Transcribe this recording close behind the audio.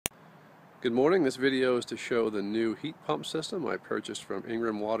Good morning. This video is to show the new heat pump system I purchased from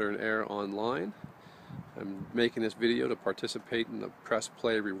Ingram Water and Air online. I'm making this video to participate in the Press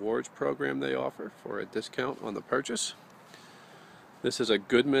Play Rewards program they offer for a discount on the purchase. This is a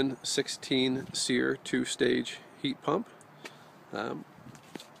Goodman 16 SEER 2-stage heat pump.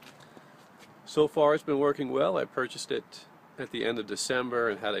 So far it's been working well. I purchased it at the end of December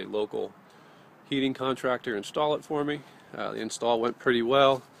and had a local heating contractor install it for me. The install went pretty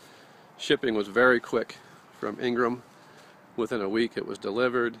well. Shipping was very quick from Ingram. Within a week it was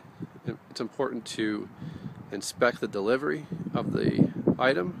delivered. It's important to inspect the delivery of the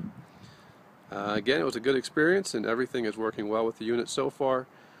item. Again, it was a good experience and everything is working well with the unit so far.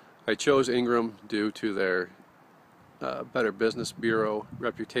 I chose Ingram due to their Better Business Bureau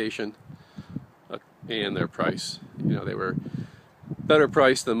reputation and their price. You know, they were better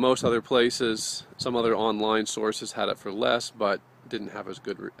priced than most other places. Some other online sources had it for less, but didn't have as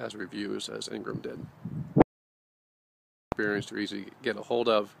good as reviews as Ingram did. Experienced, are easy to get a hold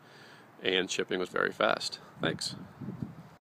of, and shipping was very fast. Thanks.